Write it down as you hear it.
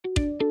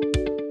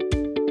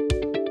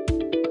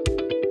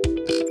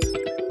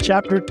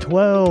Chapter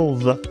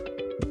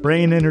 12,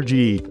 Brain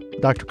Energy,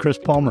 Dr. Chris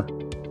Palmer.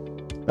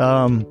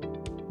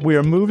 We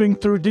are moving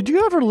through. Did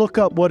you ever look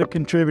up what a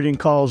contributing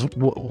cause,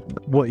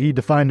 what he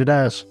defined it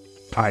as?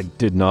 I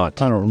did not.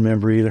 I don't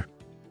remember either.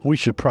 We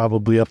should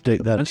probably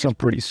update that. That's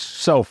pretty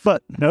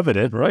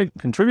self-evident, right?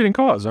 Contributing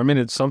cause. I mean,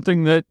 it's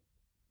something that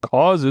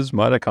causes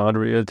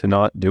mitochondria to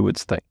not do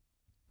its thing.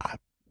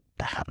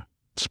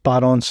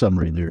 Spot on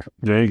summary there.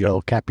 There you go.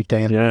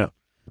 Capitan. Yeah.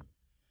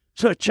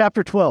 So,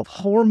 Chapter 12,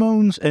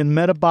 Hormones and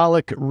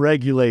Metabolic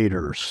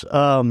Regulators.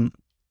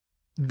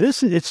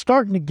 It's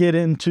starting to get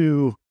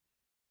into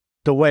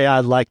the way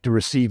I'd like to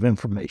receive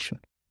information.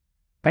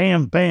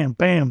 Bam, bam,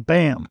 bam,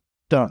 bam.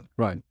 Done.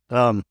 Right.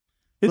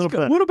 It's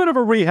a little bit of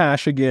a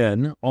rehash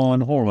again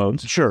on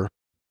hormones. Sure.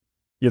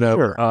 You know,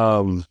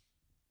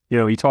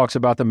 Sure. He talks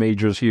about the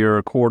majors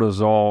here: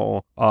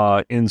 cortisol,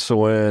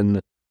 insulin.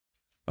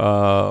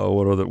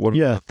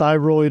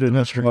 Thyroid and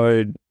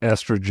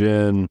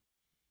estrogen.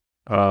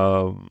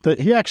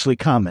 He actually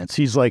comments.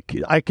 He's like,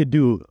 I could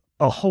do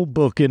a whole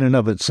book in and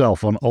of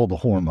itself on all the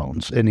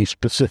hormones, and he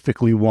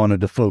specifically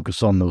wanted to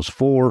focus on those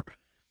four,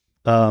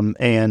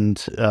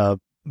 and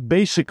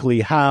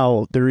basically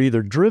how they're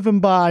either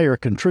driven by or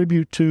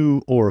contribute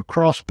to or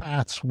cross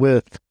paths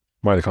with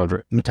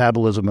mitochondria,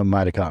 metabolism and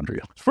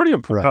mitochondria. It's pretty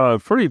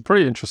important.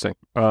 Pretty interesting.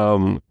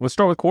 Let's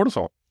start with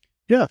cortisol.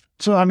 Yeah.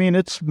 So, I mean,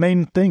 its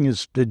main thing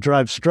is it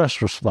drives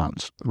stress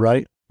response,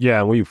 right?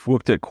 Yeah. We've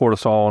looked at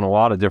cortisol in a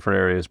lot of different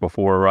areas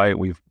before, right?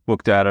 We've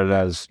looked at it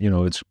as,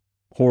 it's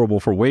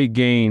horrible for weight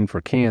gain, for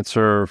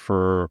cancer,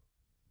 for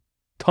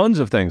tons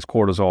of things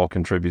cortisol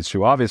contributes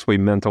to. Obviously,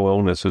 mental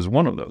illness is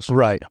one of those.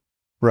 Right.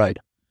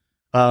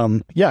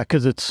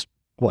 Because it's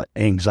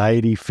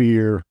anxiety,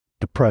 fear,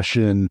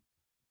 depression.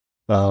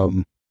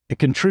 It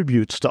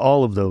contributes to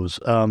all of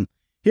those.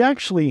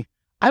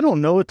 I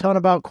don't know a ton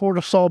about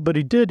cortisol, but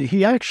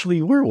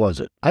where was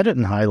it? I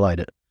didn't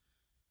highlight it.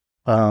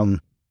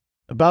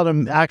 About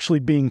him actually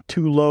being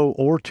too low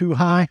or too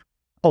high.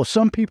 Oh,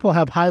 some people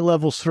have high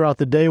levels throughout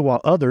the day,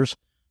 while others,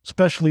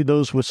 especially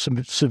those with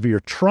some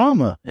severe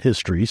trauma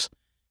histories,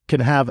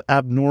 can have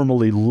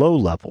abnormally low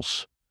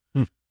levels.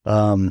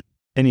 And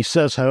he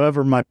says,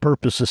 however, my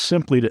purpose is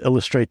simply to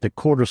illustrate that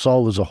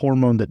cortisol is a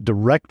hormone that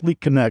directly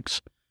connects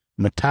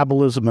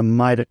metabolism and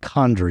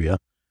mitochondria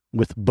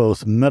with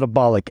both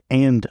metabolic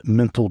and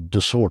mental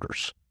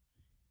disorders.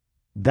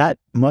 That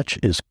much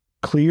is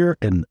clear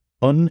and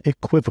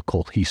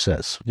unequivocal, he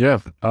says. Yeah.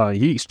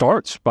 He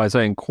starts by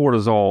saying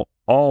cortisol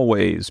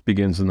always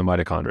begins in the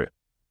mitochondria,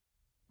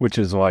 which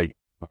is like,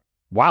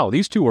 wow,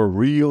 these two are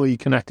really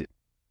connected.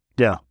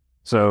 Yeah.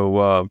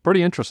 So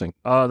pretty interesting.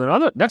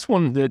 The next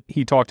one that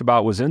he talked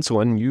about was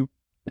insulin. You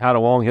had a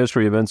long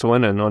history of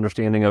insulin and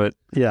understanding of it.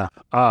 Yeah.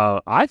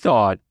 I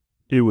thought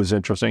it was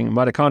interesting.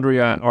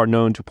 Mitochondria are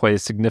known to play a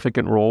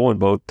significant role in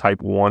both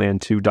type 1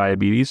 and 2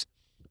 diabetes,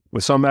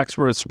 with some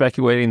experts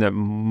speculating that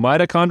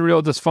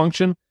mitochondrial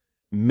dysfunction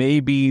may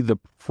be the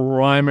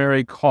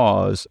primary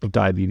cause of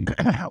diabetes.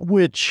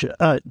 Which,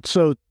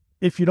 so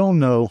if you don't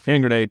know,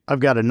 hand grenade. I've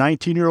got a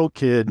 19-year-old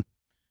kid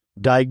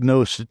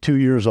diagnosed at 2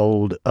 years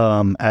old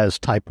as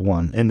type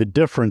 1. And the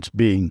difference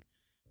being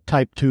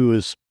type 2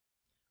 is,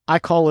 I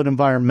call it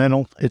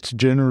environmental. It's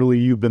generally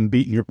you've been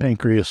beating your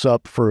pancreas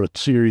up for a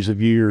series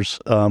of years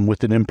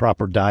with an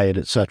improper diet,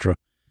 etc.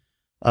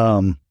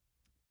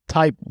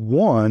 Type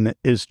 1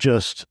 is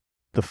just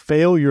the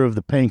failure of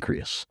the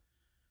pancreas.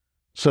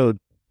 So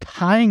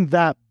tying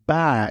that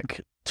back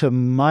to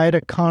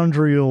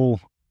mitochondrial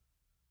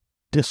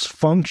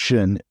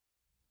dysfunction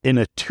in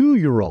a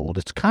 2-year-old,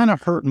 it's kind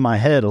of hurting my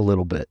head a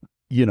little bit.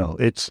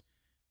 It's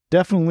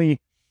definitely,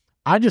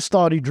 I just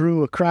thought he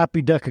drew a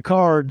crappy deck of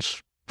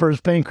cards for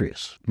his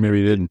pancreas.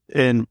 Maybe he didn't.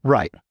 And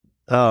right.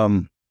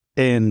 And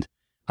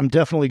I'm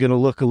definitely going to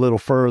look a little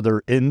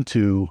further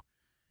into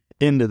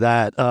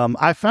that.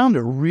 I found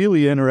it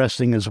really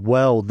interesting as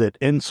well that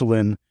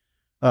insulin,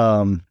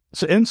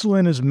 so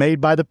insulin is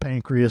made by the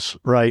pancreas,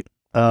 right?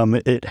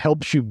 It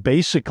helps you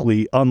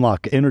basically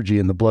unlock energy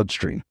in the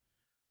bloodstream.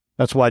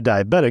 That's why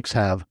diabetics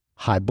have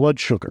high blood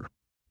sugar,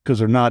 because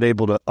they're not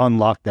able to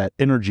unlock that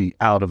energy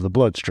out of the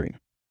bloodstream,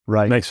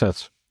 right? Makes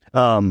sense.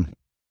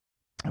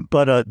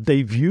 But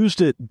they've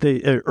used it,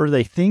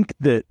 they think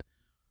that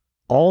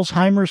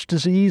Alzheimer's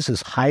disease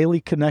is highly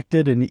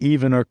connected and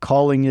even are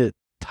calling it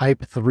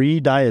type 3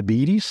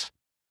 diabetes.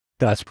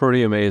 That's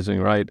pretty amazing,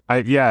 right? What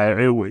I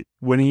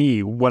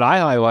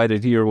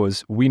highlighted here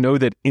was, we know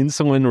that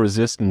insulin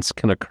resistance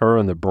can occur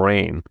in the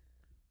brain.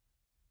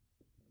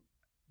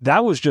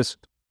 That was just,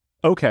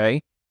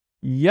 okay.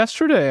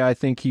 Yesterday, I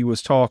think he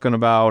was talking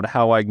about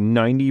how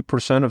 90%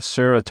 of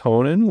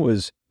serotonin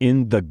was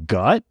in the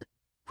gut.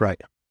 Right.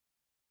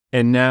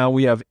 And now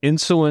we have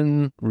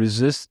insulin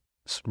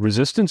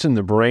resistance in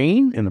the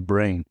brain. In the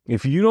brain.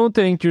 If you don't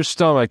think your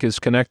stomach is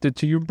connected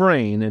to your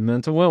brain and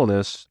mental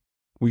illness,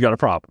 we got a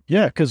problem.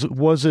 Yeah, because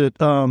was it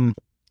the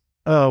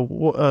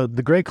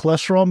great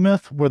cholesterol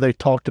myth where they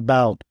talked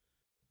about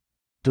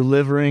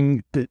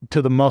delivering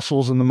to the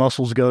muscles and the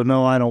muscles go,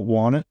 no, I don't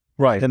want it?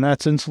 Right. and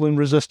that's insulin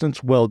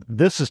resistance. Well,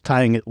 this is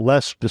tying it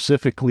less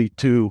specifically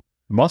to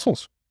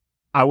Muscles.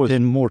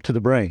 and more to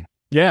the brain.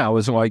 I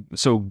was like,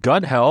 so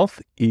gut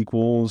health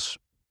equals,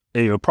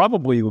 you'll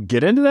probably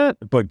get into that,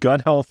 but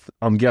gut health,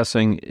 I'm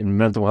guessing, and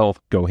mental health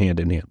go hand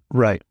in hand.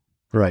 Right.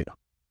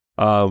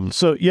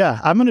 So yeah,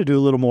 I'm going to do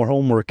a little more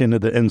homework into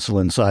the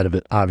insulin side of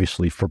it,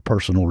 obviously for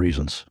personal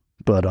reasons.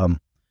 But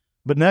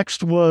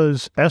next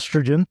was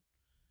estrogen.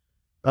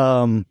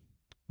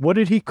 What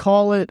did he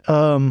call it?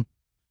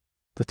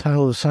 The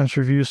title of the Science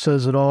Review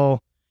says it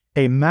all.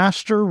 A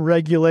master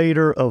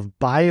regulator of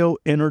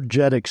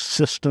bioenergetic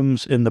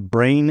systems in the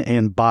brain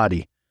and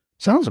body.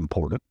 Sounds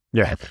important.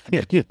 Yeah.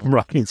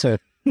 Right. So,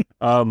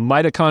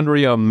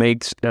 mitochondria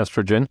makes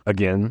estrogen,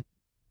 again,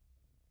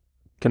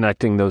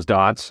 connecting those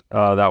dots.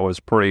 That was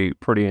pretty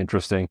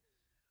interesting.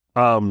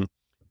 But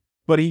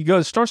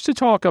he starts to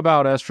talk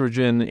about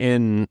estrogen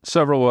in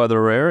several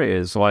other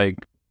areas, like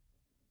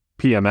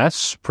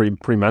PMS,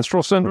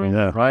 premenstrual syndrome,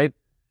 Yeah. right?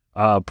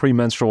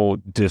 Premenstrual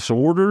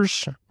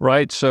disorders,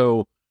 right?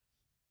 So,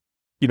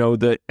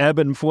 the ebb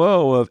and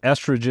flow of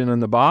estrogen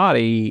in the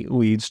body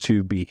leads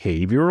to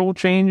behavioral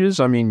changes.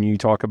 I mean, you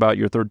talk about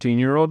your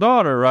 13-year-old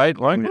daughter, right?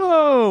 Like,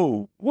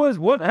 whoa,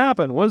 what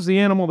happened? What's the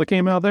animal that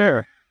came out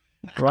there?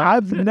 right.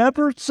 I've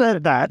never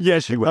said that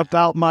Yes, you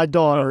about my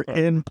daughter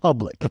in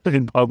public.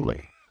 in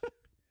public.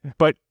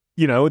 But,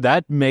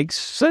 that makes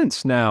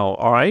sense now.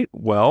 All right,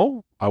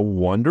 well, I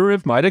wonder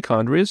if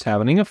mitochondria is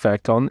having an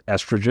effect on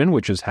estrogen,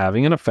 which is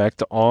having an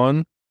effect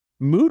on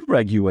mood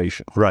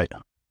regulation, Right.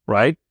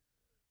 right?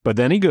 But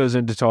then he goes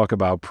in to talk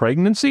about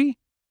pregnancy,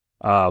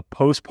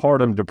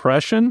 postpartum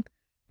depression,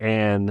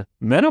 and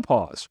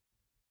menopause,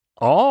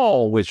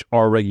 all which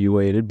are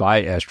regulated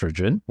by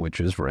estrogen, which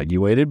is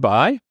regulated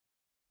by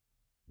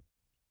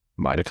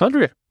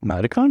mitochondria.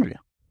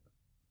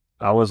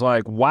 I was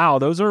like, wow,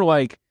 those are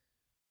like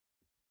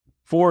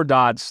 4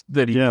 dots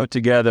that he put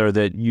together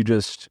that you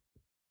just,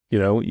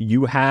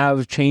 you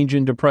have change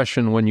in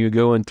depression when you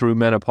go in through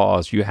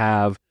menopause. You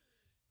have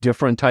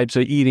different types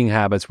of eating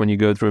habits when you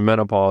go through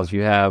menopause.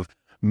 You have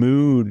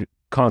mood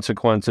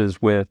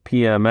consequences with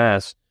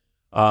PMS.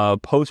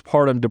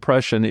 Postpartum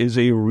depression is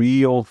a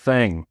real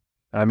thing.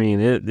 I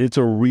mean, it's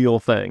a real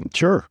thing.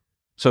 Sure.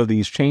 So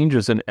these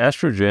changes in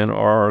estrogen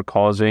are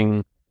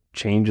causing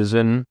changes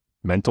in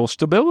mental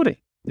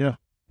stability. Yeah.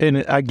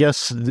 And I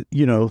guess,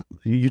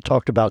 you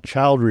talked about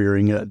child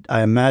rearing.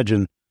 I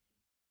imagine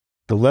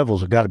the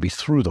levels have got to be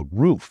through the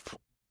roof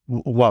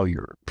while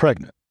you're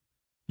pregnant.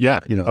 Yeah.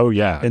 Oh,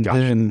 yeah. And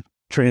then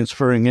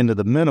transferring into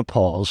the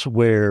menopause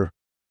where,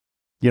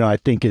 I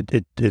think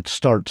it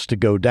starts to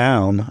go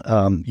down.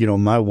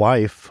 My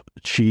wife,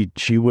 she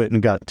went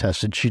and got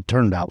tested. She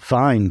turned out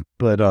fine,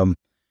 but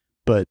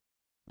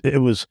it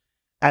was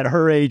at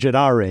her age, at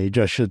our age,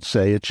 I should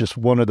say, it's just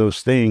one of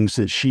those things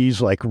that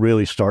she's like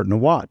really starting to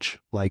watch,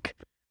 like,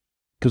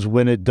 because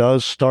when it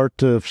does start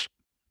to,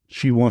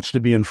 she wants to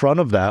be in front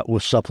of that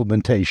with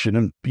supplementation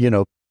and,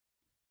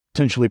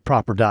 potentially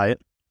proper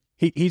diet.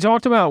 He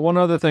talked about one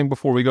other thing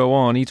before we go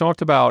on. He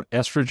talked about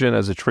estrogen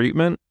as a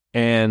treatment,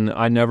 and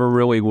I never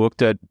really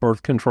looked at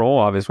birth control.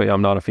 Obviously,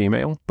 I'm not a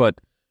female, but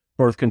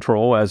birth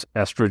control as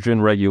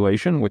estrogen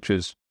regulation, which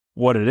is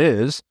what it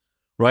is,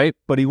 right?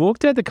 But he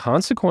looked at the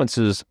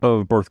consequences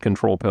of birth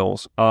control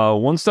pills.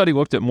 One study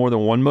looked at more than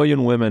 1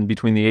 million women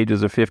between the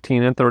ages of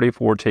 15 and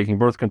 34 taking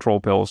birth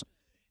control pills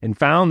and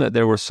found that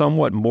they were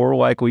somewhat more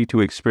likely to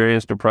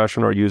experience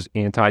depression or use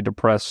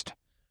antidepressant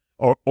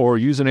or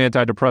use an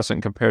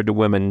antidepressant compared to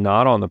women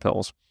not on the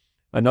pills.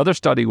 Another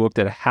study looked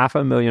at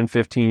 500,000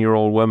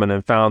 15-year-old women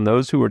and found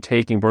those who were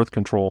taking birth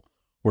control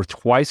were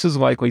twice as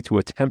likely to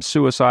attempt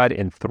suicide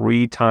and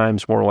 3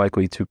 times more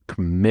likely to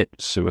commit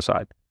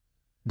suicide.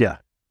 Yeah.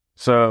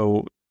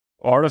 So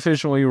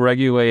artificially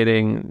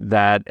regulating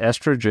that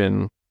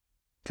estrogen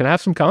can have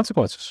some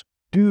consequences.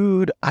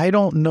 Dude, I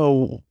don't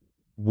know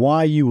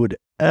why you would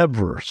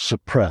ever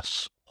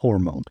suppress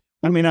hormone.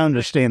 I mean, I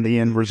understand the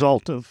end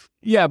result of...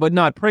 Yeah, but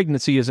not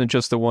pregnancy isn't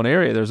just the one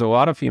area. There's a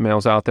lot of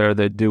females out there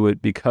that do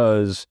it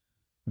because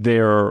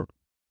their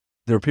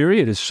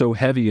period is so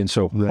heavy and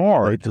so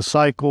hard. Right, the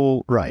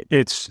cycle, right.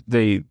 It's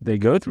they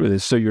go through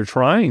this. So you're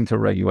trying to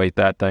regulate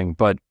that thing,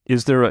 but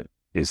is there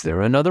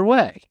another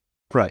way?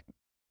 Right.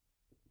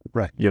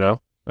 I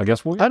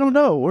guess I don't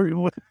know.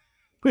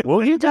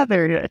 We'll get down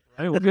there yet.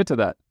 We'll get to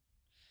that.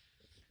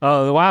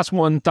 The last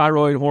one,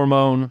 thyroid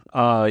hormone,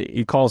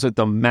 he calls it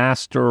the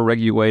master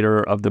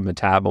regulator of the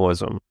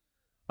metabolism.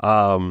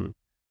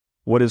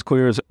 What is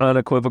clear is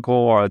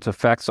unequivocal are its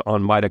effects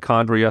on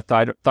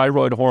mitochondria.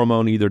 Thyroid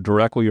hormone either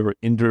directly or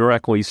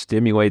indirectly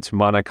stimulates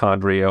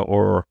mitochondria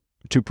or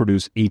to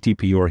produce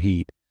ATP or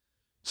heat.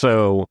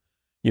 So,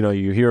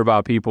 you hear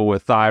about people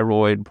with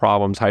thyroid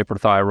problems,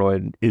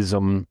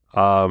 hyperthyroidism.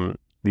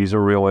 These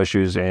are real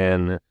issues,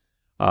 and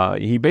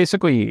he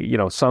basically,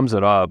 sums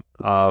it up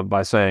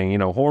by saying,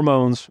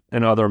 hormones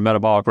and other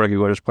metabolic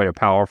regulators play a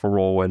powerful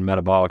role in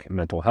metabolic and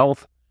mental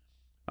health.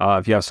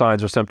 If you have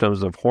signs or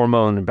symptoms of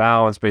hormone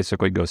imbalance,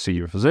 basically go see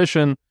your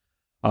physician.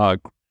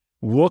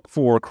 look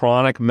for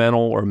chronic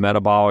mental or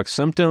metabolic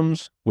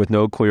symptoms with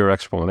no clear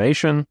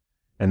explanation,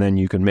 and then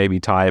you can maybe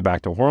tie it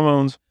back to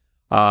hormones.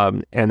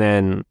 And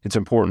then it's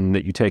important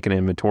that you take an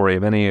inventory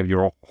of any of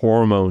your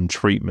hormone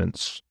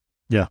treatments.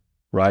 Yeah.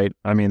 Right?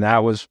 I mean,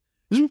 this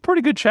was a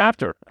pretty good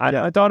chapter.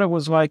 I thought it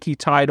was like he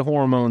tied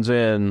hormones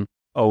in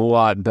a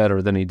lot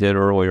better than he did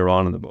earlier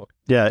on in the book.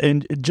 Yeah,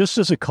 and just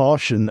as a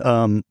caution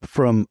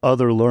from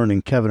other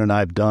learning Kevin and I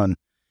have done,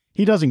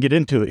 he doesn't get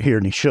into it here,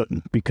 and he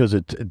shouldn't, because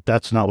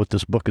that's not what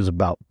this book is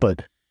about.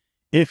 But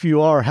if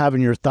you are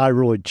having your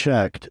thyroid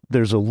checked,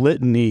 there's a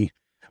litany.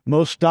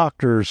 Most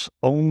doctors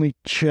only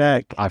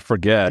check. I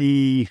forget.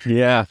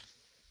 Yeah.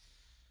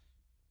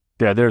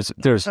 There's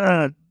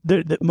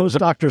most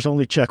doctors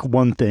only check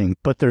one thing,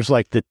 but there's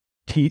like the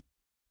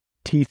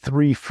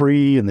T3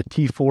 free and the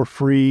T4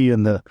 free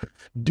and the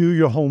do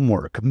your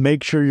homework.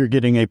 Make sure you're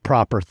getting a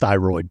proper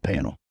thyroid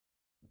panel.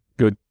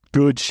 Good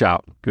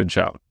shout.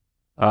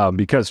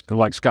 Because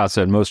like Scott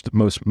said, most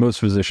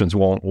physicians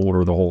won't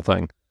order the whole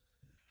thing.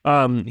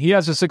 He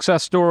has a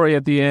success story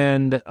at the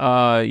end.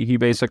 He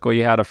basically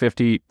had a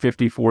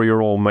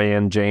 54-year-old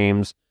man,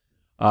 James,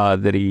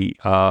 that he,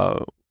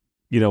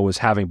 was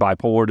having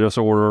bipolar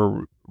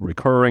disorder,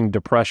 recurring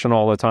depression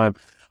all the time.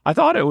 I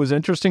thought it was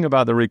interesting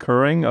about the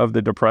recurring of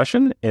the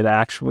depression. It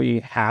actually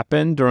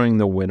happened during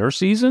the winter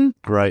season.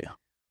 Right.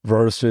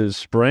 Versus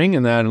spring.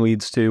 And that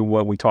leads to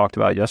what we talked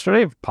about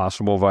yesterday,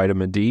 possible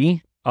vitamin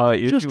D.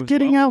 Just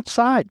getting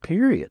outside,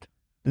 period.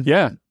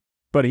 Yeah.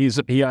 But he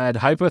had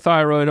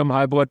hypothyroidism,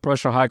 high blood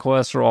pressure, high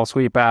cholesterol,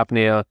 sleep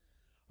apnea.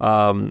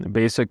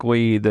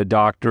 Basically, the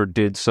doctor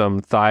did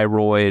some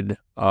thyroid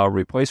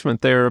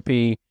replacement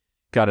therapy,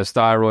 got his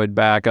thyroid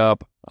back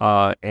up,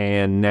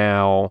 and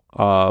now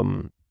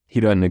he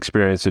doesn't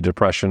experience the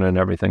depression and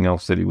everything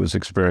else that he was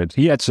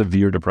experiencing. He had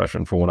severe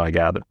depression, from what I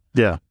gathered.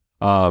 Yeah.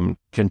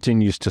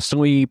 Continues to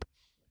sleep.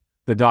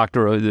 The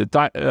doctor,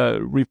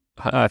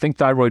 I think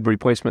thyroid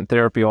replacement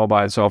therapy all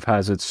by itself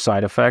has its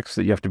side effects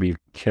that you have to be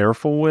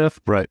careful with.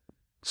 Right.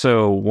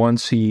 So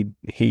once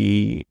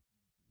he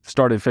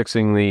started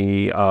fixing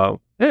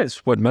it's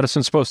what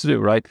medicine's supposed to do,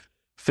 right?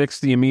 Fix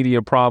the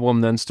immediate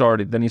problem, then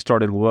he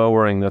started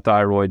lowering the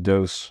thyroid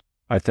dose,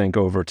 I think,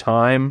 over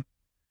time,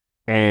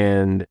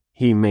 and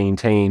he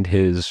maintained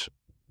his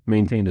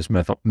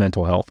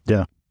mental health.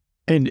 Yeah.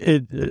 And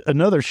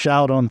another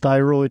shout on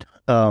thyroid.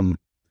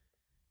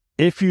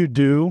 If you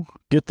do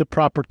get the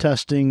proper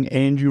testing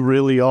and you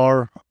really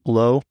are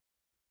low,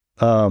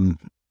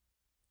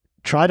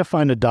 try to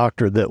find a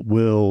doctor that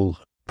will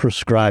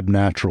prescribe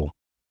natural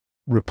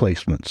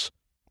replacements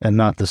and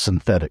not the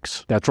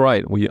synthetics. That's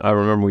right. I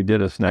remember we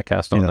did a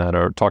Snackcast on that,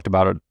 or talked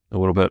about it a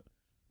little bit.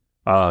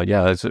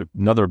 That's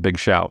another big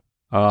shout.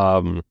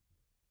 So,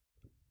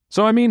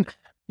 I mean,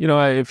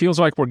 it feels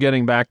like we're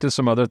getting back to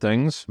some other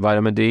things: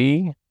 vitamin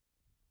D,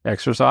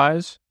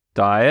 exercise,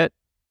 diet.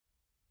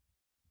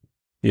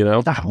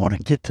 I want to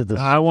get to this.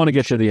 I want to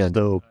get to the end.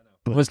 Though,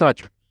 let's not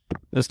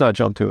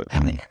jump to it.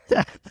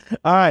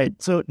 All right.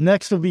 So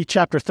next will be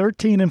chapter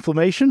 13,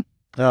 inflammation.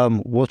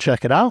 We'll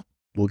check it out.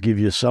 We'll give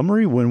you a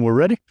summary when we're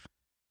ready.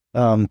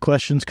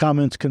 Questions,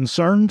 comments,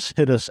 concerns,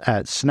 hit us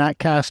at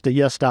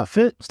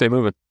snackcast@yes.fit. Stay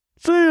moving.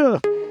 See ya.